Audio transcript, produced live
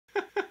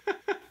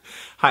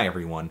Hi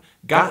everyone,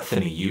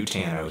 Gothany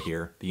Utano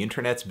here, the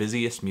internet's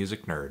busiest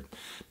music nerd.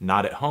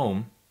 Not at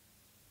home,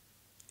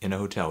 in a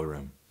hotel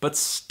room, but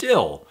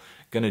still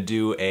gonna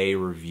do a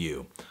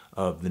review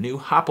of the new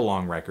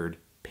Hopalong record,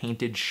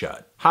 Painted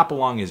Shut.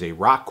 Hopalong is a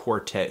rock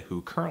quartet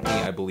who currently,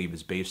 I believe,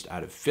 is based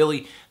out of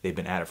Philly. They've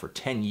been at it for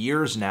 10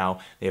 years now.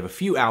 They have a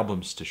few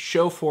albums to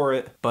show for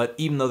it, but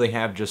even though they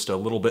have just a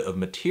little bit of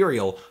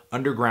material,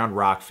 underground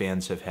rock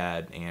fans have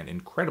had an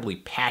incredibly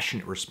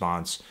passionate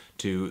response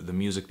to the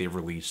music they've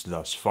released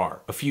thus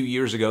far. A few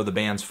years ago, the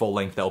band's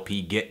full-length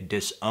LP, Get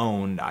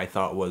Disowned, I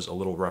thought was a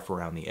little rough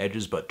around the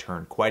edges, but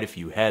turned quite a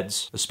few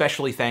heads,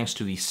 especially thanks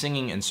to the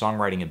singing and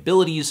songwriting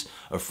abilities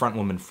of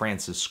frontwoman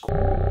Frances,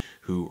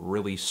 who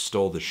really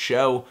stole the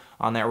show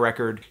on that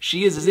record.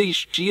 She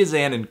is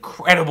an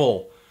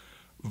incredible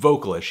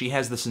vocalist. She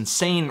has this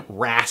insane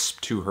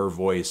rasp to her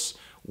voice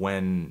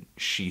when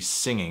she's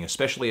singing,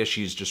 especially as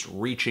she's just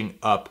reaching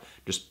up,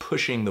 just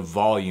pushing the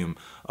volume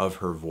of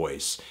her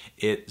voice.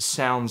 It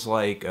sounds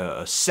like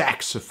a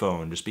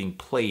saxophone just being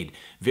played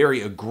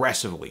very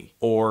aggressively,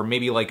 or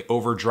maybe like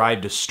overdrive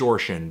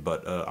distortion,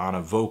 but on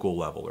a vocal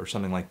level or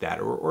something like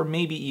that, or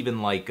maybe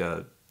even like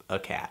a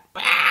cat.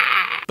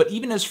 But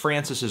even as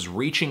Frances is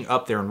reaching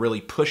up there and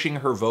really pushing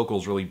her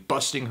vocals, really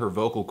busting her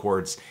vocal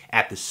cords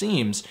at the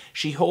seams,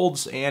 she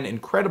holds an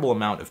incredible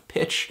amount of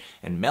pitch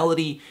and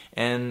melody,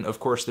 and of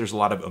course there's a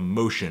lot of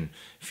emotion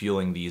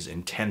fueling these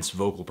intense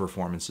vocal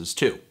performances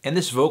too. And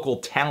this vocal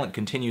talent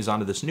continues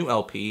onto this new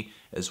LP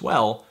as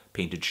well,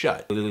 Painted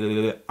Shut.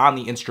 On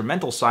the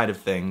instrumental side of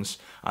things,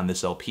 on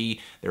this LP,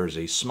 there is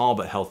a small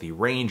but healthy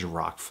range of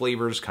rock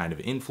flavors kind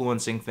of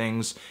influencing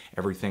things,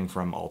 everything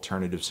from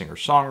alternative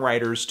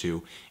singer-songwriters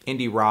to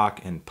indie rock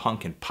and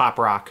punk and pop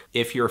rock.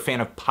 If you're a fan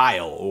of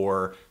Pile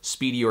or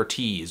Speedy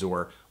Ortiz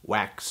or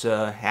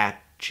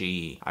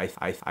Waxahachie,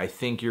 I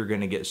think you're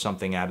gonna get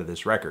something out of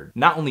this record.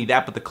 Not only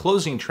that, but the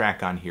closing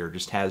track on here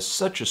just has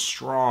such a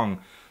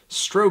strong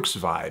Strokes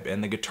vibe,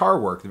 and the guitar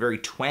work, the very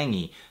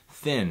twangy,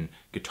 thin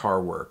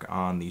guitar work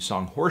on the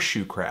song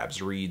Horseshoe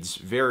Crabs reads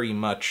very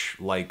much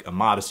like a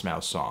Modest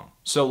Mouse song.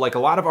 So like a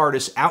lot of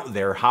artists out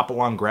there,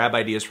 Hopalong grab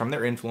ideas from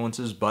their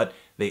influences, but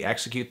they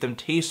execute them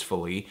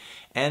tastefully,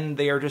 and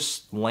they are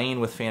just laying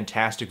with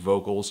fantastic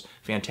vocals,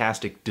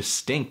 fantastic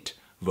distinct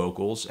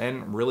vocals,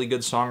 and really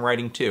good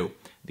songwriting too.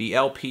 The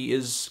LP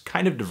is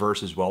kind of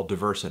diverse as well,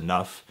 diverse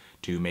enough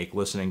to make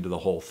listening to the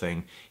whole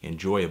thing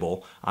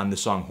enjoyable. On the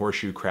song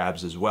Horseshoe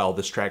Crabs as well,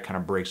 this track kind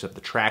of breaks up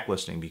the track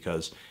listing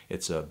because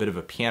it's a bit of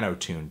a piano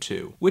tune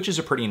too, which is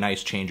a pretty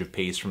nice change of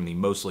pace from the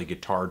mostly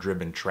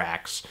guitar-driven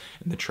tracks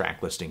in the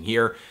track listing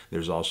here.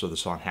 There's also the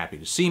song Happy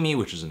to See Me,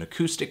 which is an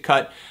acoustic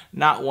cut.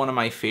 Not one of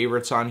my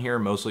favorites on here,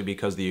 mostly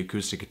because the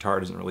acoustic guitar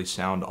doesn't really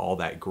sound all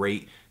that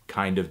great,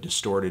 kind of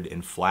distorted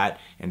and flat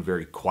and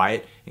very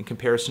quiet in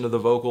comparison to the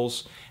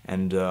vocals.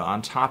 And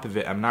on top of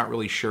it, I'm not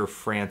really sure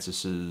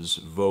Frances's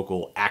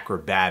vocal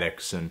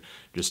acrobatics and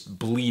just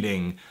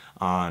bleeding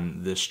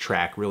on this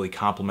track really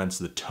complements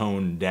the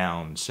toned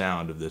down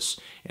sound of this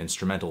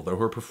instrumental, though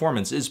her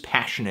performance is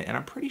passionate, and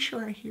I'm pretty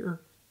sure I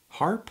hear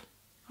harp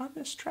on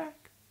this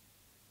track.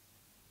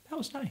 That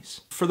was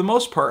nice. For the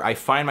most part, I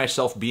find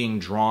myself being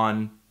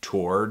drawn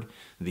toward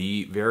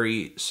the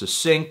very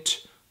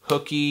succinct,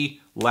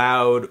 hooky,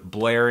 loud,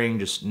 blaring,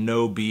 just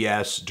no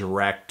BS,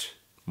 direct,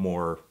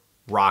 more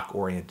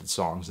rock-oriented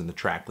songs in the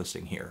track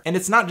listing here. And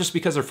it's not just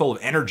because they're full of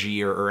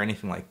energy or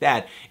anything like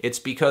that, it's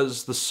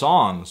because the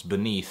songs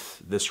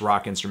beneath this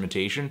rock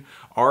instrumentation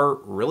are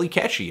really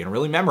catchy and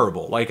really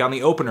memorable. Like on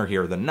the opener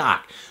here, The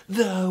Knock.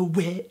 The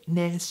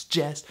witness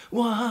just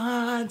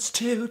wants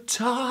to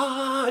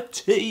talk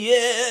to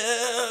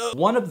you.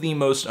 One of the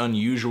most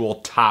unusual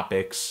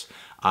topics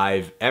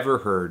I've ever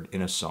heard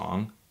in a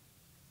song,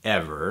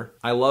 ever.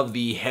 I love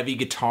the heavy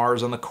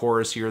guitars on the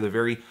chorus here, the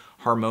very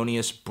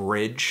harmonious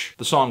bridge.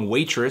 The song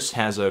Waitress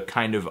has a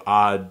kind of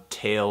odd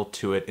tale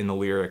to it in the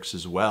lyrics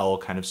as well,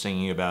 kind of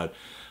singing about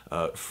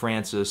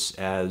Frances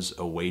as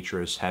a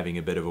waitress having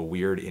a bit of a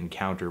weird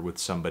encounter with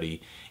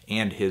somebody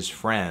and his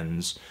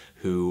friends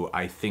who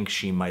I think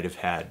she might have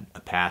had a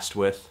past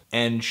with.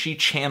 And she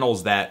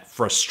channels that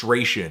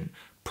frustration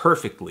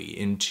perfectly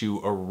into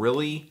a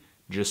really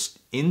just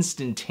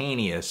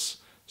instantaneous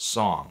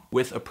song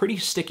with a pretty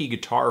sticky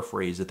guitar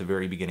phrase at the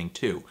very beginning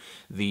too.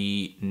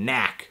 The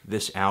knack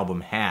this album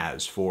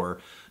has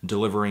for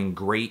delivering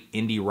great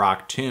indie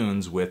rock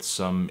tunes with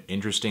some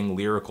interesting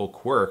lyrical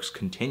quirks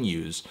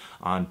continues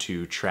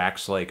onto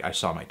tracks like I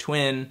Saw My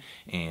Twin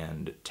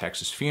and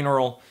Texas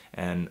Funeral,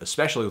 and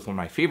especially with one of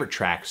my favorite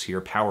tracks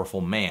here, Powerful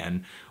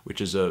Man,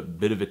 which is a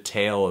bit of a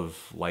tale of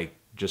like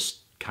just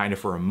kind of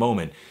for a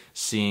moment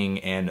seeing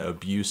an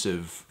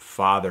abusive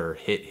father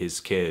hit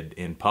his kid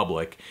in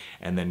public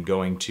and then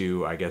going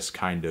to, I guess,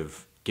 kind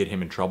of get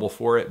him in trouble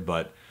for it,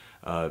 but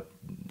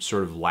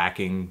sort of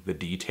lacking the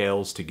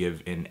details to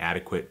give an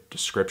adequate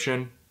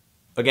description.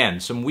 Again,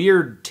 some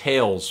weird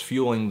tales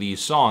fueling these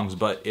songs,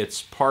 but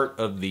it's part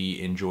of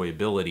the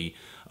enjoyability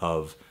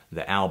of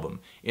the album.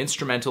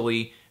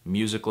 Instrumentally,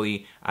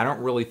 musically, I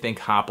don't really think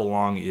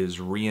Hopalong is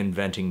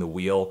reinventing the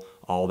wheel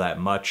all that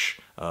much.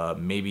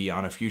 Maybe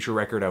on a future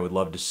record I would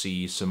love to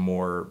see some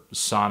more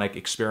sonic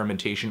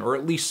experimentation, or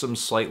at least some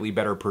slightly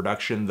better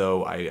production,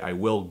 though I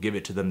will give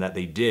it to them that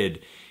they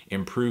did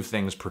improve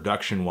things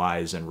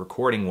production-wise and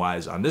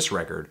recording-wise on this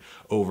record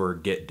over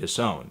Get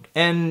Disowned.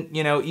 And,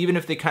 you know, even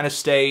if they kind of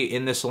stay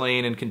in this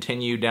lane and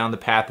continue down the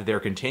path that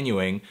they're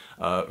continuing,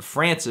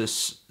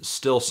 Frances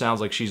still sounds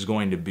like she's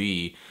going to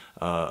be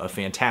a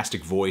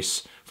fantastic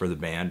voice for the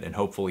band, and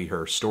hopefully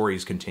her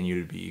stories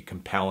continue to be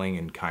compelling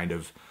and kind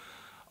of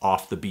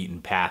off the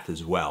beaten path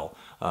as well.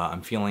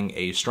 I'm feeling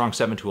a strong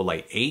 7 to a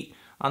light 8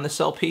 on this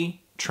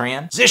LP.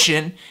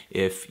 Transition!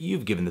 If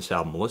you've given this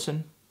album a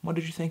listen, what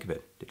did you think of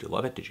it? Did you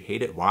love it? Did you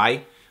hate it?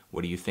 Why?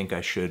 What do you think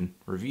I should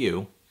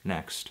review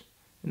next?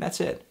 And that's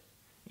it.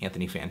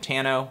 Anthony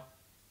Fantano,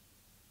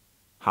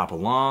 Hop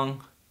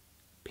Along,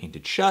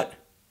 Painted Shut,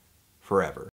 Forever.